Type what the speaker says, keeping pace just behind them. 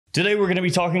Today we're going to be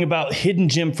talking about hidden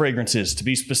gem fragrances. To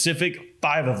be specific,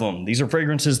 5 of them. These are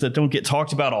fragrances that don't get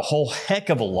talked about a whole heck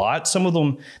of a lot. Some of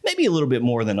them maybe a little bit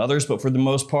more than others, but for the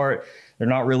most part, they're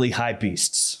not really hype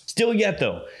beasts. Still yet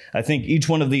though, I think each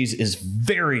one of these is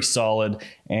very solid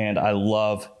and I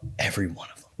love every one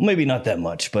of them. Maybe not that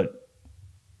much, but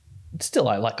still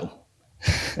I like them.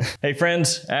 Hey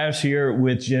friends, Ash here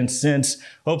with Gents Scents.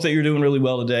 Hope that you're doing really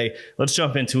well today. Let's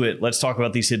jump into it. Let's talk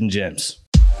about these hidden gems.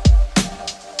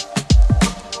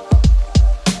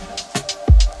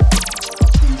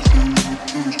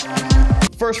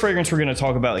 First fragrance we're going to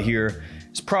talk about here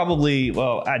is probably,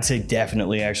 well, I'd say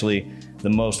definitely actually the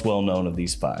most well-known of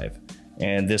these 5.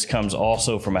 And this comes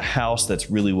also from a house that's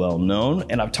really well known.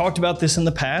 And I've talked about this in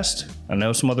the past. I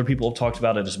know some other people have talked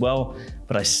about it as well,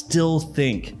 but I still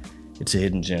think it's a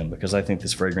hidden gem because I think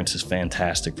this fragrance is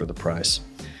fantastic for the price.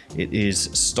 It is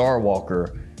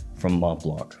Starwalker from Mont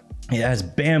Blanc. It has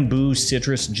bamboo,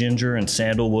 citrus, ginger, and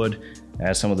sandalwood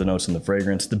as some of the notes in the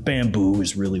fragrance. The bamboo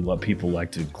is really what people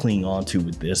like to cling onto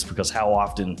with this because how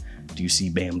often do you see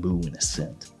bamboo in a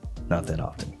scent? Not that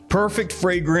often. Perfect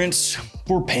fragrance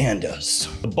for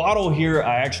pandas. The bottle here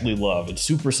I actually love. It's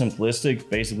super simplistic,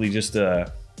 basically just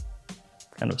a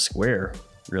kind of square,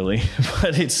 really,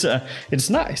 but it's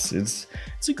nice. It's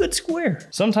a good square.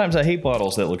 Sometimes I hate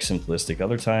bottles that look simplistic.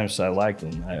 Other times I like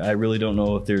them. I really don't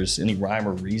know if there's any rhyme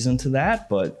or reason to that,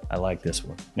 but I like this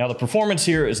one. Now the performance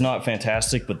here is not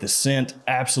fantastic, but the scent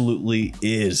absolutely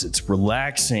is. It's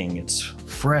relaxing, it's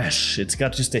fresh. It's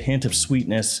got just a hint of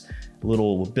sweetness, a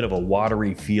little bit of a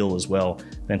watery feel as well.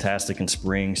 Fantastic in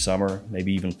spring, summer,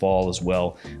 maybe even fall as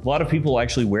well. A lot of people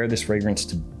actually wear this fragrance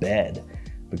to bed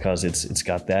because it's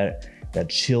got that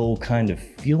chill kind of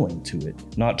feeling to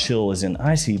it. Not chill as in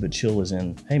icy, but chill as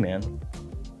in, hey man,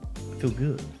 I feel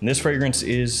good. And this fragrance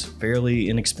is fairly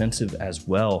inexpensive as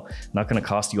well. Not gonna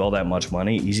cost you all that much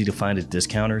money. Easy to find at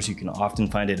discounters. You can often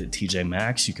find it at TJ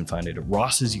Maxx. You can find it at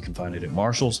Ross's. You can find it at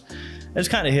Marshall's. It's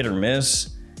kind of hit or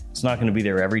miss. It's not gonna be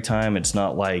there every time. It's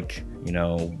not like, you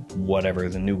know, whatever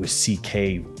the newest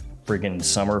CK friggin'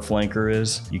 summer flanker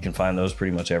is. You can find those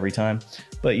pretty much every time,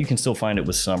 but you can still find it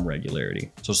with some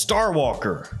regularity. So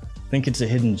Starwalker, I think it's a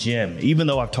hidden gem, even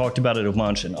though I've talked about it a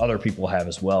bunch and other people have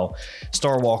as well.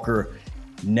 Starwalker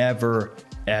never,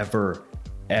 ever,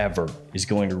 ever is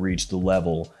going to reach the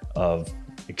level of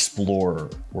Explorer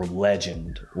or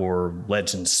Legend or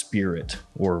Legend Spirit,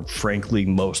 or frankly,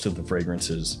 most of the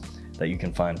fragrances that you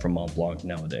can find from Mont Blanc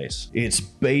nowadays. It's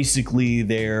basically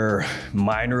their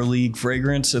minor league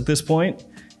fragrance at this point.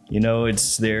 You know,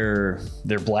 it's their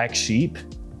black sheep.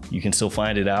 You can still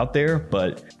find it out there,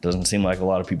 but it doesn't seem like a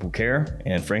lot of people care,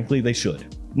 and frankly, they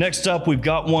should. Next up, we've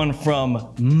got one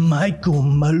from Michael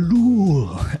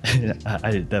Malul.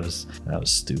 That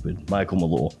was stupid. Michael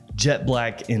Malul. Jet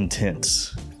Black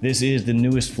Intense. This is the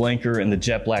newest flanker in the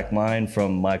Jet Black line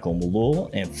from Michael Malul,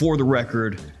 and for the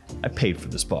record, I paid for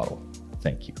this bottle.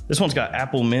 Thank you. This one's got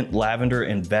apple, mint, lavender,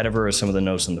 and vetiver as some of the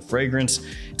notes in the fragrance.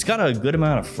 It's got a good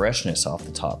amount of freshness off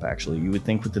the top, actually. You would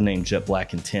think with the name Jet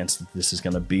Black Intense that this is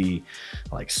gonna be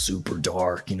like super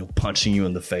dark, you know, punching you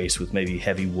in the face with maybe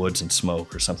heavy woods and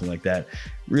smoke or something like that.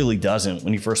 Really doesn't.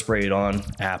 When you first spray it on,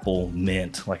 apple,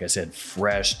 mint, like I said,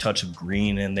 fresh, touch of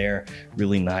green in there,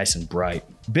 really nice and bright.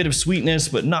 Bit of sweetness,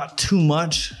 but not too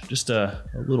much, just a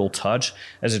little touch.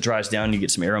 As it dries down, you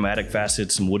get some aromatic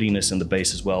facets, some woodiness in the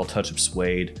base as well, touch of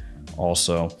suede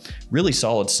also. Really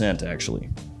solid scent, actually.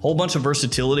 Whole bunch of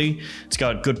versatility. It's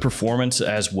got good performance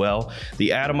as well.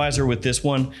 The atomizer with this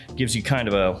one gives you kind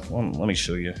of a, well, let me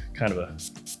show you, kind of a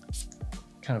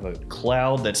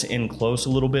cloud that's in close a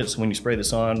little bit. So when you spray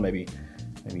this on, maybe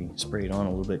spray it on a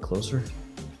little bit closer.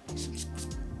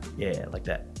 Yeah, like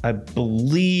that. I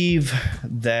believe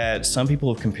that some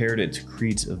people have compared it to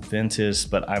Creed's Aventus,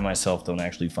 but I myself don't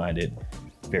actually find it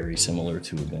very similar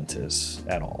to Aventus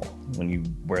at all. When you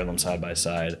wear them side by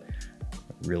side,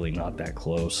 really not that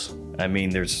close. I mean,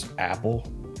 there's apple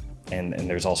and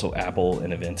there's also apple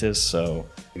in Aventus. So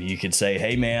you could say,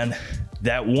 hey man,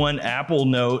 that one apple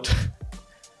note,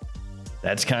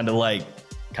 that's kind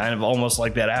of almost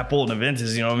like that apple in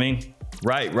Aventus, you know what I mean?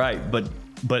 Right. But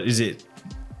is it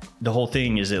the whole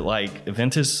thing? Is it like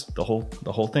Aventus, the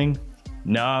whole thing?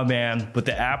 Nah, man. But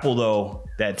the apple though,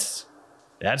 that's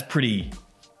pretty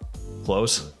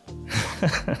close.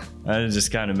 I'm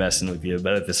just kind of messing with you,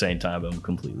 but at the same time, I'm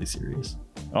completely serious.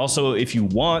 Also, if you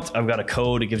want, I've got a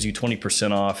code. It gives you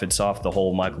 20% off. It's off the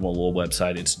whole Michael Malul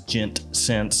website. It's Gent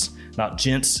Scents, not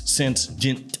Gents Scents,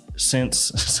 Gent Scents.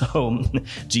 So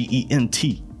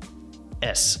GENTSCENTS.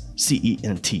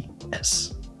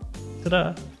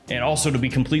 Ta-da. And also, to be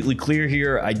completely clear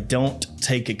here, I don't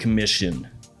take a commission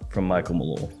from Michael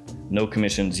Malul. no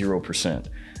commission, 0%.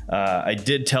 I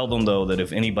did tell them though that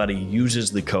if anybody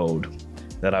uses the code,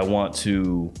 that I want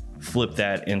to flip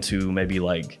that into maybe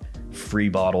like free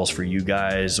bottles for you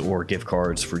guys or gift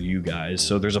cards for you guys.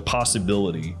 So there's a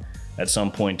possibility at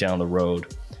some point down the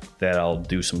road that I'll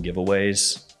do some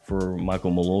giveaways for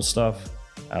Michael Malul stuff.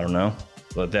 I don't know,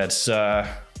 but that's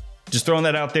just throwing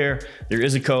that out there. There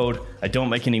is a code. I don't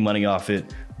make any money off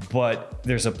it, but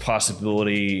there's a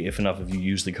possibility if enough of you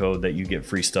use the code that you get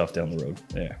free stuff down the road.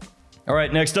 Yeah. All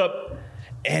right, next up,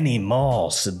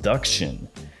 Animal Seduction.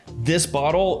 This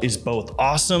bottle is both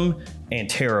awesome and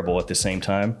terrible at the same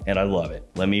time, and I love it.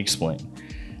 Let me explain.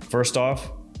 First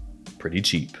off, pretty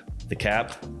cheap. The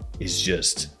cap is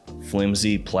just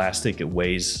flimsy plastic. It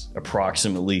weighs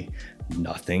approximately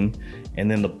nothing. And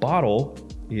then the bottle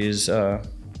is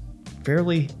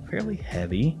fairly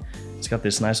heavy. It's got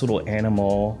this nice little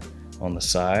animal on the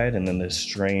side and then this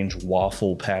strange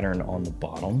waffle pattern on the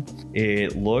bottom.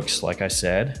 It looks, like I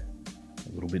said,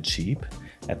 a little bit cheap.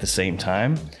 At the same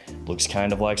time, looks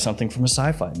kind of like something from a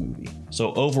sci-fi movie.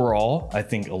 So overall, I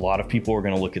think a lot of people are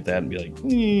gonna look at that and be like,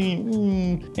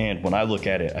 and when I look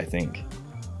at it, I think,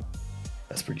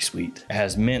 that's pretty sweet. It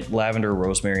has mint, lavender,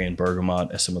 rosemary, and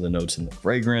bergamot as some of the notes in the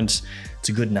fragrance. It's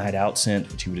a good night out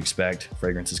scent, which you would expect.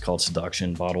 Fragrance is called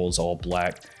Seduction. Bottle is all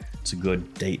black. It's a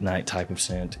good date night type of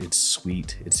scent. It's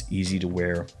sweet, it's easy to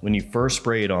wear. When you first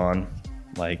spray it on,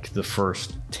 like the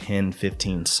first 10,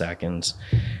 15 seconds,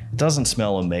 it doesn't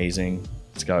smell amazing.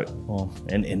 It's got, well,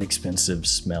 an inexpensive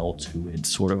smell to it,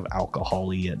 sort of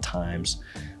alcohol-y at times.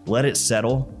 Let it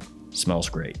settle, smells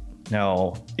great.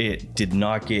 Now, it did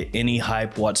not get any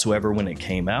hype whatsoever when it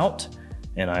came out,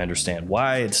 and I understand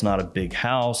why. It's not a big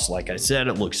house. Like I said,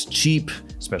 it looks cheap,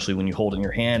 especially when you hold it in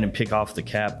your hand and pick off the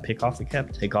cap. Pick off the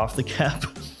cap? Take off the cap?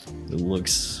 It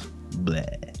looks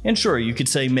bleh. And sure, you could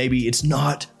say maybe it's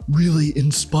not really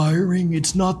inspiring.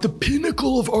 It's not the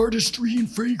pinnacle of artistry and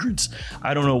fragrance.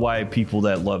 I don't know why people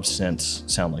that love scents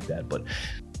sound like that, but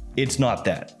it's not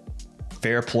that.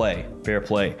 Fair play, fair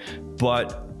play.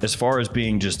 But as far as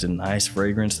being just a nice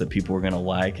fragrance that people are gonna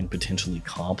like and potentially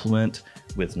compliment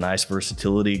with nice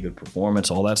versatility, good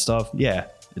performance, all that stuff, yeah,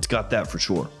 it's got that for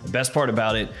sure. The best part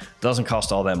about it, doesn't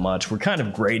cost all that much. We're kind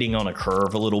of grading on a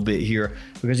curve a little bit here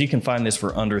because you can find this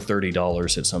for under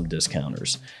 $30 at some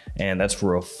discounters. And that's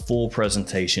for a full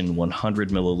presentation, 100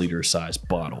 milliliter size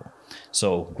bottle.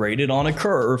 So graded on a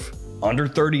curve, under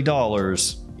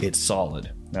 $30, it's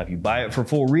solid. Now, if you buy it for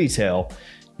full retail,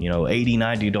 you know, $80,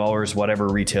 $90, whatever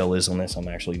retail is on this, I'm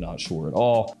actually not sure at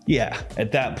all. Yeah,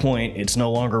 at that point, it's no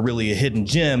longer really a hidden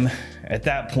gem. At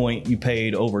that point, you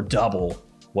paid over double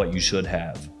what you should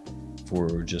have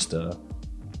for just a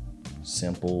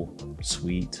simple,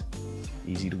 sweet,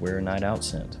 easy to wear night out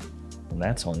scent. And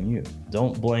that's on you.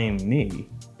 Don't blame me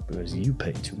because you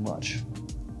pay too much.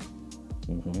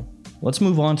 Let's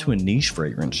move on to a niche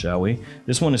fragrance, shall we?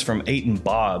 This one is from 8 &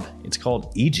 Bob. It's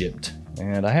called Egypt.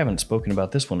 And I haven't spoken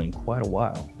about this one in quite a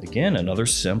while. Again, another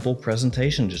simple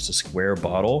presentation, just a square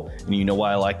bottle. And you know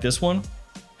why I like this one?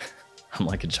 I'm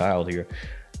like a child here.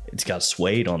 It's got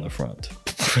suede on the front.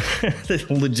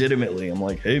 Legitimately, I'm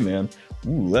like, hey man,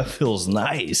 ooh, that feels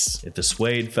nice. If the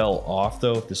suede fell off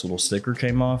though, if this little sticker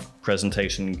came off,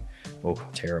 presentation, oh,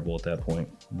 terrible at that point.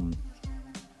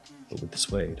 But with the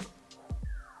suede.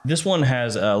 This one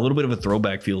has a little bit of a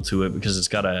throwback feel to it because it's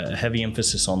got a heavy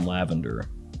emphasis on lavender.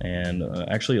 And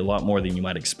actually a lot more than you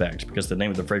might expect because the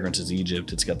name of the fragrance is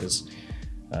Egypt. It's got this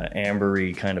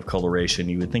ambery kind of coloration.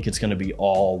 You would think it's gonna be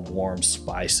all warm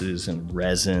spices and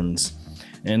resins.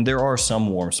 And there are some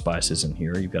warm spices in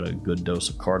here. You've got a good dose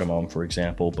of cardamom, for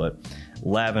example, but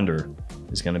lavender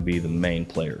is gonna be the main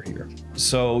player here.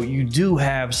 So you do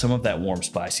have some of that warm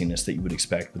spiciness that you would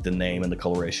expect with the name and the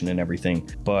coloration and everything,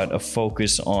 but a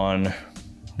focus on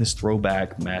this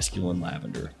throwback masculine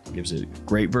lavender. Gives it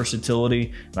great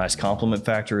versatility, nice compliment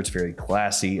factor. It's very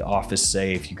classy, office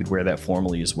safe. You could wear that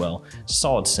formally as well.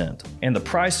 Solid scent. And the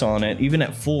price on it, even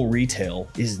at full retail,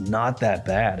 is not that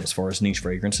bad as far as niche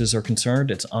fragrances are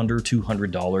concerned. It's under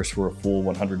 $200 for a full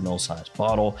 100 ml size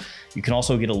bottle. You can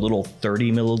also get a little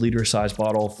 30 milliliter size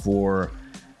bottle for,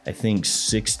 I think,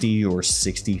 $60 or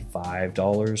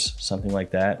 $65, something like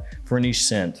that. For a niche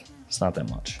scent, it's not that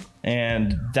much.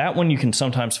 And that one you can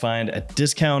sometimes find at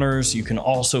discounters. You can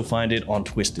also find it on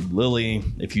Twisted Lily.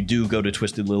 If you do go to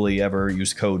Twisted Lily ever,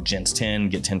 use code GENTS10,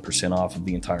 get 10% off of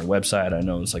the entire website. I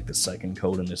know it's like the second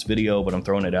code in this video, but I'm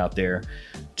throwing it out there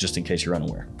just in case you're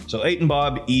unaware. So 8 &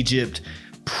 Bob, Egypt,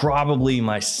 probably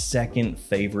my second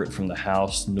favorite from the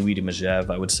house. Nuit de Megève,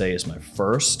 I would say, is my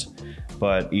first.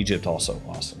 but Egypt also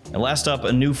awesome. And last up,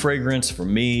 a new fragrance for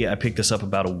me. I picked this up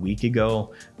about a week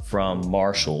ago from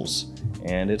Marshall's,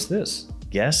 and it's this.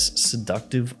 Guess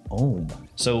Seductive Homme.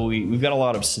 So we've got a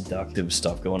lot of seductive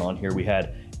stuff going on here. We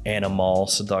had Animal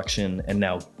Seduction, and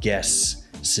now Guess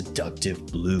Seductive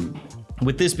Blue.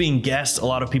 With this being Guess, a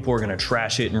lot of people are gonna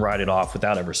trash it and write it off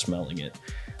without ever smelling it,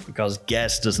 because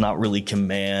Guess does not really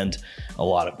command a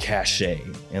lot of cachet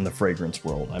in the fragrance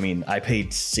world. I mean, I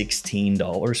paid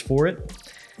 $16 for it,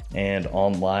 and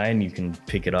online you can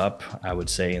pick it up, I would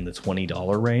say in the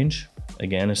 $20 range.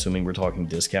 Again, assuming we're talking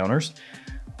discounters.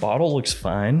 Bottle looks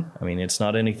fine. I mean, it's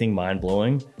not anything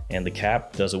mind-blowing, and the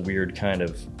cap does a weird kind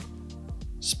of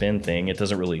spin thing. It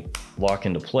doesn't really lock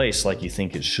into place like you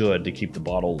think it should to keep the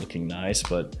bottle looking nice,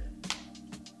 but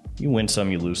you win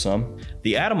some, you lose some.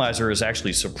 The atomizer is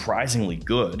actually surprisingly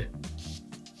good.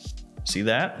 See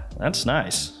that? That's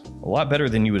nice. A lot better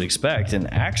than you would expect,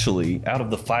 and actually, out of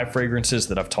the 5 fragrances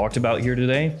that I've talked about here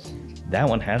today, that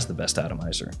one has the best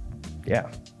atomizer.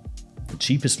 Yeah, the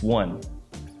cheapest one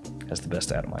has the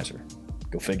best atomizer.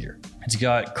 Go figure. It's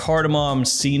got cardamom,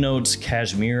 C notes,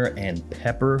 cashmere, and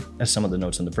pepper as some of the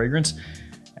notes in the fragrance.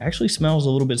 Actually smells a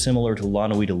little bit similar to La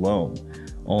Nuit de l'Homme,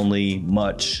 only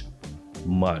much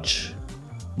more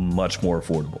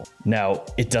affordable. Now,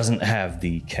 it doesn't have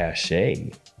the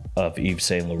cachet of Yves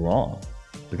Saint Laurent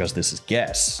because this is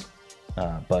Guess,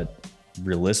 but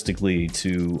realistically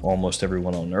to almost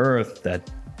everyone on earth, that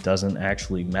doesn't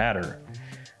actually matter,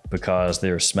 because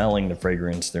they're smelling the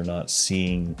fragrance, they're not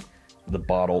seeing the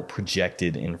bottle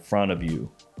projected in front of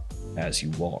you as you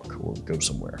walk or go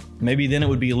somewhere. Maybe then it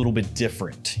would be a little bit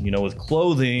different, you know, with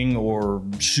clothing or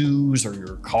shoes or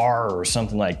your car or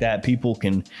something like that. People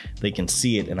can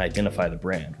see it and identify the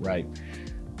brand, right?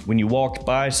 When you walk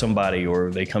by somebody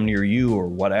or they come near you or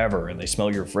whatever and they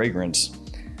smell your fragrance,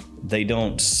 they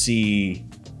don't see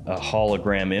a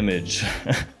hologram image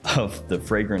of the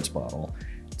fragrance bottle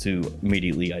to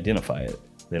immediately identify it.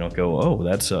 They don't go, oh,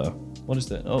 that's what is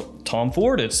that? Oh, Tom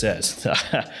Ford, it says.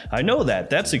 I know that,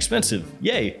 that's expensive,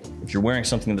 yay. If you're wearing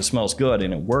something that smells good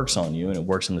and it works on you and it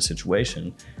works in the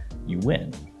situation, you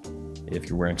win. If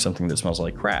you're wearing something that smells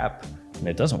like crap and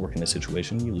it doesn't work in the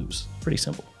situation, you lose. Pretty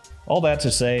simple. All that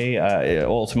to say,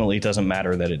 ultimately it doesn't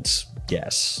matter that it's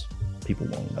Guess. People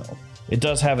won't know. It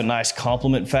does have a nice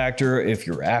compliment factor. If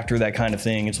you're after that kind of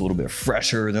thing, it's a little bit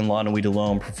fresher than La Nuit de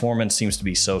l'Homme. Performance seems to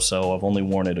be so-so. I've only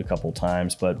worn it a couple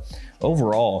times, but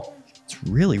overall, it's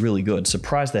really, really good.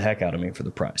 Surprised the heck out of me for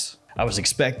the price. I was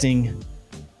expecting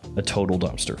a total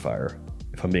dumpster fire,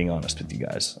 if I'm being honest with you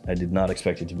guys. I did not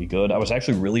expect it to be good. I was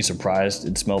actually really surprised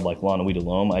it smelled like La Nuit de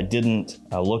l'Homme. I didn't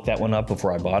look that one up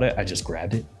before I bought it. I just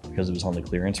grabbed it because it was on the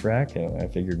clearance rack. I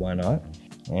figured why not?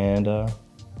 And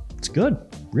it's good,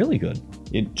 really good.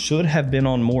 It should have been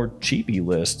on more cheapy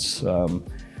lists,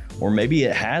 or maybe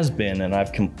it has been and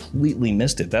I've completely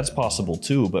missed it. That's possible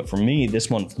too, but for me, this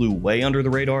one flew way under the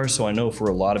radar, so I know for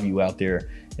a lot of you out there,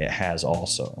 it has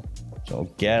also. So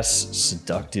Guess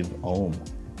Seductive Homme,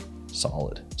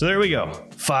 solid. So there we go,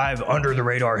 5 under the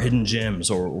radar hidden gems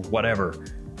or whatever.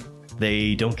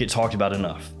 They don't get talked about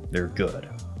enough. They're good,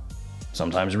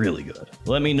 sometimes really good.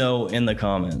 Let me know in the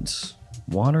comments,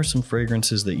 what are some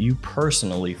fragrances that you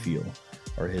personally feel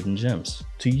are hidden gems?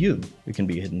 To you, it can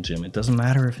be a hidden gem. It doesn't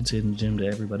matter if it's a hidden gem to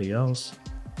everybody else.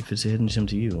 If it's a hidden gem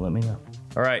to you, let me know.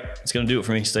 All right, it's gonna do it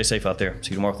for me. Stay safe out there. See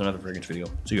you tomorrow with another fragrance video.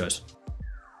 See you guys.